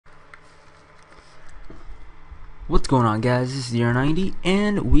What's going on, guys? This is Year 90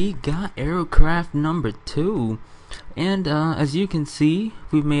 and we got ArowCraft number 2, and as you can see,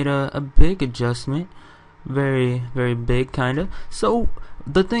 we've made a big adjustment, very big kinda. So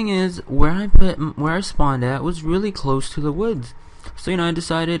the thing is, where I spawned at was really close to the woods, so I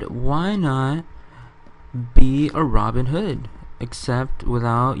decided, why not be a Robin Hood, except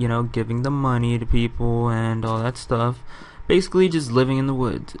without giving the money to people and all that stuff. Basically just living in the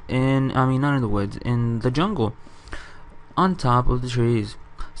woods, not in the woods, in the jungle, on top of the trees.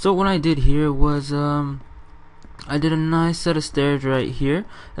 So what I did here was I did a nice set of stairs right here,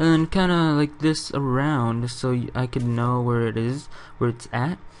 and then kinda like this around, so I could know where it's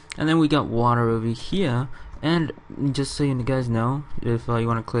at. And then we got water over here, and just so you guys know, if you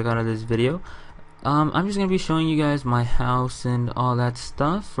want to click out of this video, I'm just gonna be showing you guys my house and all that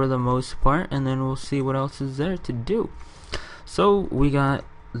stuff for the most part, and then we'll see what else is there to do. So we got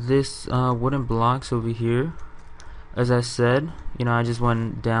this wooden blocks over here. As I said, I just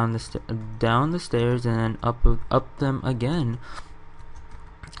went down the stairs and then up them again.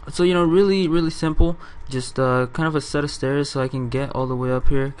 So really simple. Just kind of a set of stairs so I can get all the way up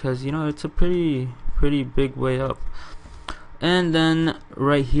here, because it's a pretty big way up. And then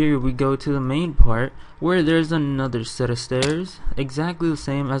right here we go to the main part, where there's another set of stairs, exactly the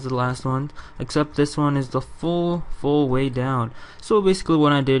same as the last one, except this one is the full way down. So basically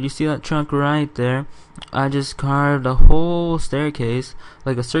what I did, you see that trunk right there, I just carved a whole staircase,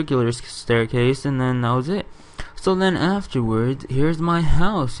 like a circular staircase, and then that was it. So then afterwards, here's my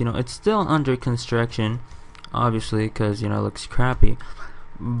house. It's still under construction, obviously, because it looks crappy,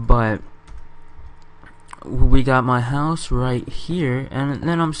 but we got my house right here, and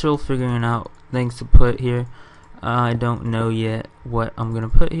then I'm still figuring out things to put here. I don't know yet what I'm gonna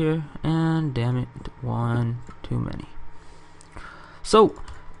put here, and damn it, one too many. So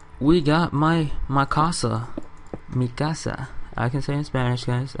we got my casa, mi casa. I can say in Spanish,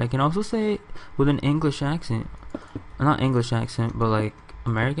 guys. I can also say it with an English accent. Not English accent, but like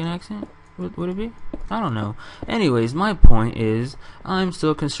American accent. Would it be? I don't know. Anyways, my point is, I'm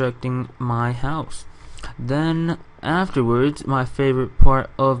still constructing my house. Then afterwards, my favorite part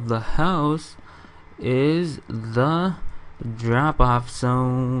of the house is the drop-off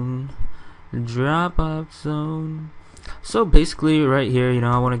zone. So basically right here,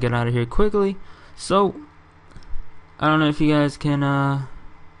 I want to get out of here quickly. So I don't know if you guys can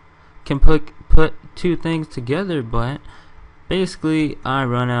put two things together, but basically I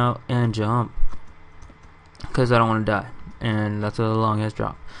run out and jump because I don't want to die, and that's a long ass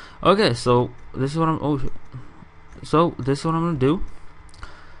drop. Okay, so this is what I'm gonna do.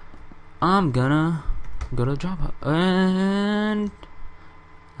 I'm gonna go to drop out, and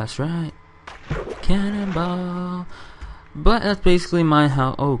that's right, cannonball. But that's basically my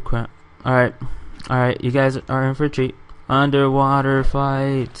house. Oh crap! All right, you guys are in for a treat. Underwater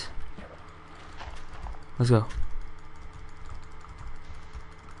fight. Let's go.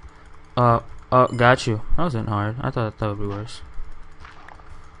 Got you. That wasn't hard. I thought that would be worse.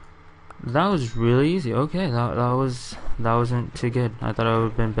 That was really easy. Okay, that wasn't too good. I thought it would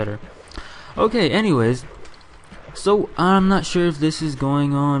have been better. Okay, anyways, so I'm not sure if this is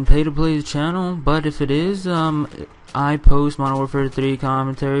going on Pay to Play's channel, but if it is, I post Modern Warfare 3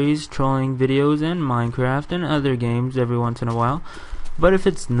 commentaries, trolling videos, and Minecraft and other games every once in a while. But if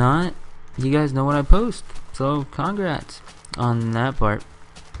it's not, you guys know what I post, so congrats on that part.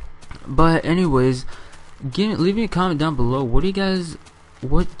 But anyways, leave me a comment down below. What do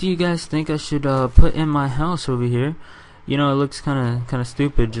you guys think I should put in my house over here? It looks kind of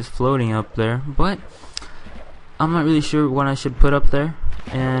stupid just floating up there, but I'm not really sure what I should put up there,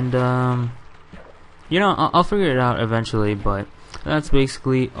 and I'll figure it out eventually. But that's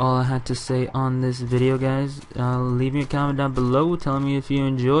basically all I had to say on this video, guys. Leave me a comment down below telling me if you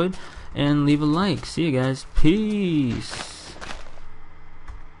enjoyed, and leave a like. See you guys. Peace.